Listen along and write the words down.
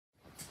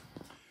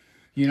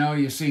You know,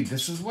 you see,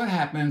 this is what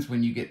happens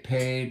when you get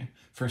paid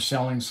for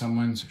selling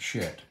someone's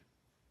shit.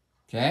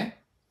 Okay?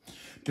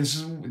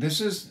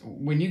 This is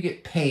when you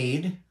get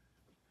paid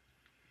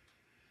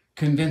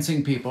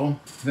convincing people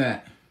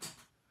that,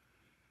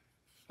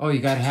 oh, you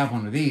got to have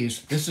one of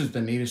these. This is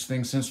the neatest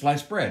thing since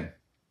sliced bread.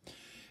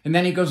 And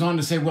then he goes on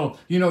to say, well,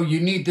 you know, you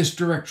need this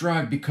direct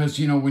drive because,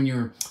 you know, when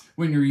you're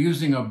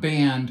using a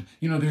band,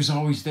 you know, there's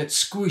always that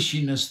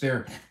squishiness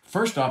there.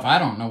 First off, I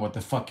don't know what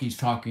the fuck he's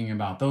talking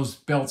about. Those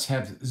belts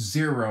have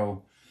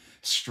zero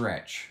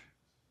stretch.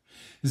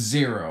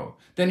 Zero.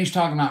 Then he's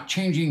talking about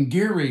changing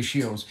gear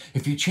ratios.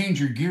 If you change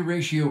your gear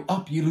ratio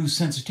up, you lose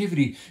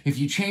sensitivity. If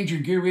you change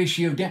your gear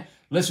ratio down,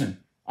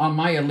 listen, on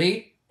my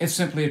Elite, it's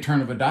simply a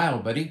turn of a dial,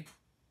 buddy.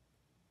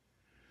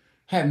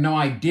 I have no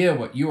idea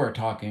what you are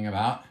talking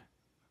about.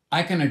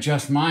 I can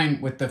adjust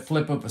mine with the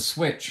flip of a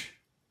switch.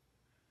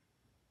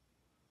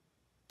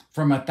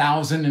 From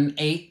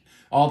 1008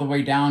 all the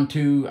way down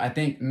to, I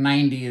think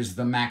 90 is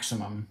the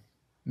maximum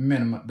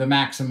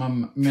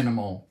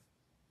minimal.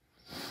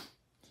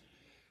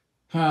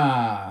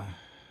 I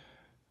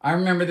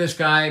remember this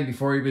guy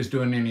before he was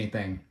doing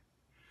anything.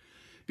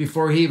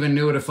 Before he even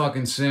knew what a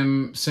fucking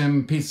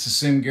piece of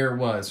sim gear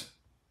was.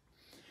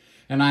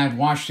 And I have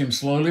watched him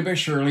slowly but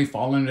surely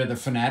fall into the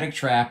fanatic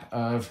trap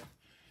of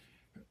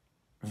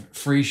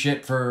free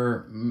shit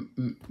for,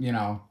 you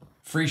know,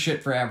 free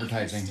shit for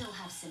advertising.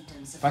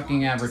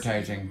 Fucking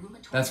advertising.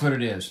 That's what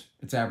it is.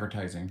 It's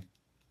advertising.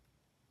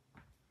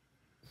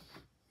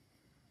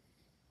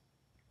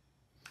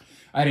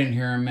 I didn't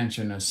hear him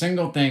mention a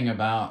single thing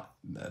about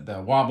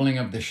the wobbling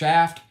of the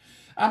shaft.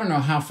 I don't know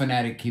how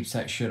Fanatic keeps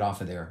that shit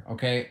off of there,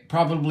 okay?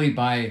 Probably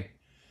by,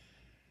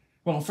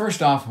 well,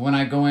 first off, when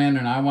I go in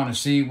and I want to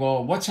see,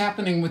 well, what's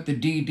happening with the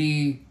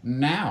DD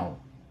now?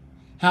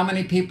 How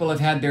many people have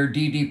had their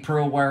DD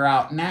Pro wear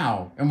out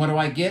now? And what do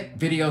I get?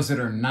 Videos that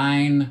are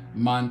 9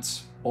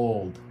 months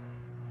old.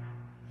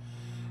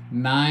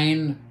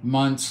 9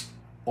 months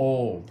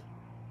old.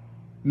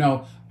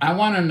 No, I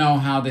want to know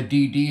how the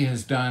DD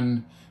has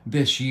done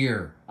this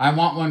year. I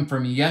want one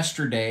from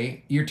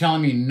yesterday. You're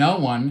telling me no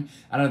one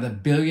out of the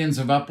billions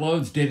of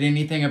uploads did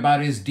anything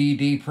about his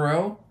DD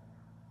Pro?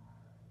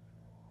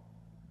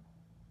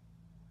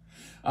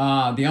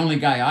 The only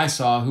guy I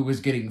saw who was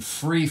getting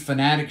free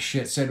Fanatic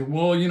shit said,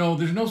 well, you know,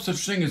 there's no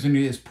such thing as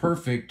any is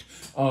perfect.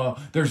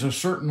 There's a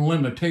certain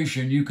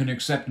limitation you can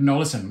accept. No,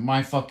 listen,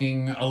 my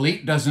fucking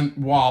Elite doesn't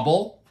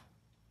wobble.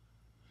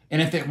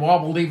 And if it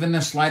wobbled even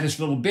the slightest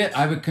little bit,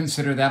 I would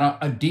consider that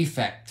a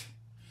defect.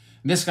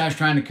 This guy's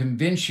trying to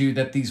convince you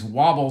that these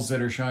wobbles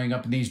that are showing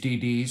up in these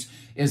DDs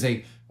is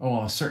a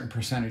certain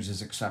percentage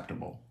is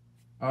acceptable.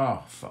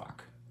 Oh,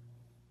 fuck.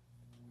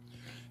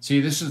 See,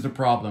 this is the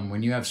problem.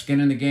 When you have skin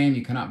in the game,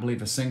 you cannot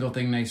believe a single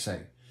thing they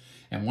say.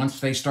 And once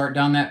they start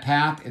down that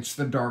path, it's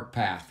the dark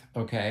path,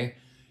 okay?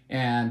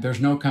 And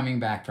there's no coming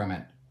back from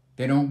it.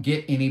 They don't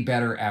get any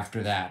better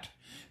after that.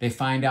 They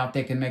find out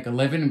they can make a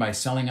living by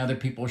selling other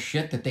people's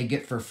shit that they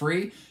get for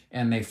free,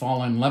 and they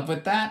fall in love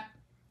with that,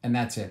 and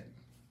that's it.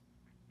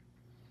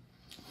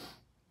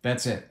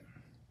 That's it.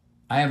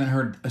 I haven't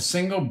heard a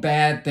single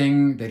bad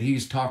thing that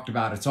he's talked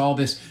about. It's all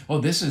this, oh,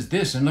 this is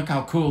this, and look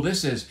how cool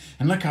this is,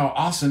 and look how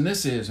awesome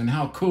this is, and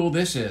how cool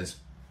this is.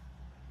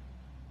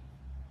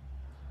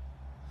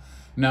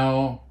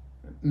 No,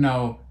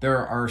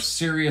 there are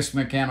serious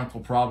mechanical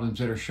problems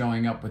that are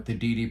showing up with the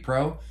DD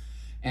Pro,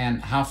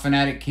 and how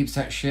Fanatic keeps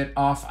that shit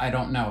off, I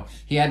don't know.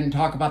 He hadn't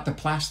talked about the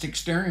plastic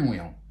steering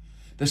wheel.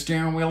 The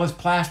steering wheel is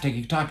plastic.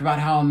 He talked about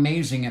how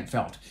amazing it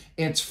felt.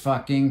 It's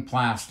fucking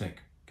plastic,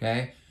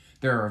 okay?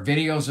 There are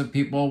videos of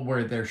people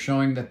where they're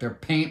showing that their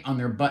paint on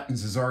their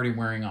buttons is already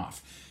wearing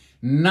off.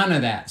 None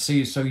of that.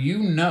 See, so you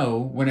know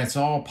when it's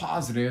all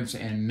positives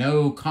and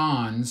no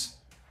cons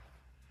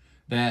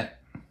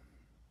that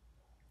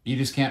you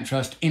just can't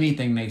trust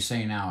anything they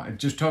say now. It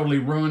just totally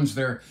ruins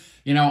their,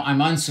 you know, I'm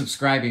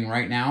unsubscribing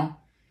right now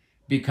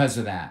because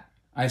of that.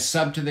 I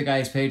subbed to the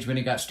guy's page when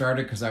he got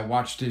started because I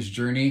watched his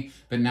journey,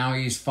 but now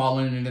he's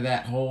fallen into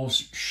that whole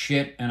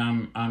shit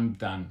and I'm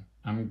done.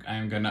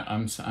 I'm gonna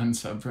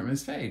unsub from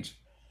his page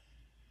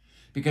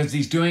because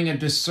he's doing a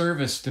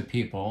disservice to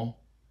people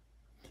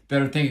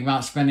that are thinking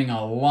about spending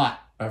a lot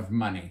of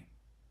money,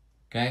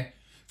 okay,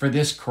 for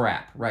this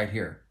crap right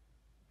here.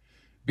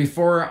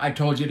 Before I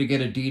told you to get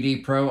a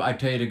DD Pro, I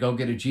tell you to go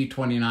get a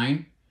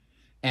G29,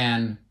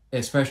 and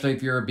especially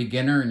if you're a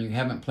beginner and you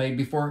haven't played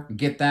before,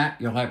 get that.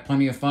 You'll have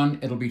plenty of fun.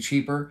 It'll be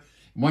cheaper.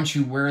 Once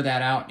you wear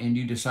that out and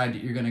you decide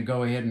that you're going to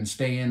go ahead and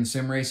stay in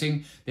sim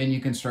racing, then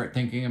you can start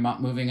thinking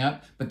about moving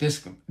up. But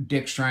this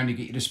dick's trying to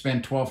get you to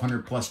spend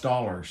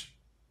 $1,200+.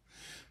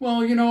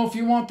 Well, you know, if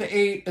you want the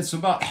 8, it's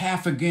about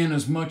half again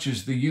as much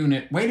as the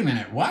unit. Wait a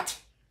minute, what?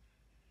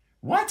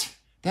 What?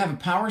 They have a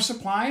power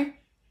supply?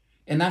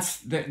 And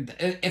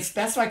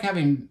that's like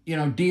having, you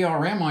know,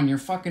 DRM on your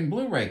fucking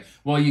Blu-ray.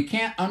 Well, you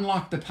can't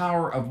unlock the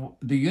power of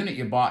the unit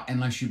you bought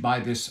unless you buy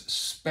this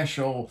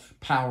special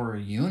power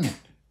unit.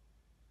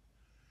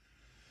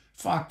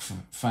 Fuck,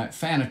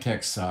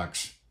 Fanatec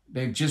sucks.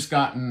 They've just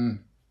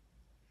gotten,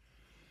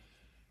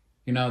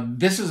 You know,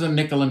 this is a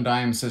nickel and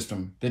dime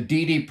system. The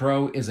DD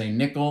Pro is a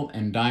nickel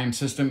and dime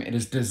system. It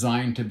is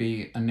designed to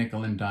be a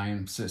nickel and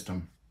dime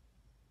system.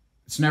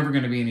 It's never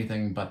going to be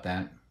anything but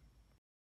that.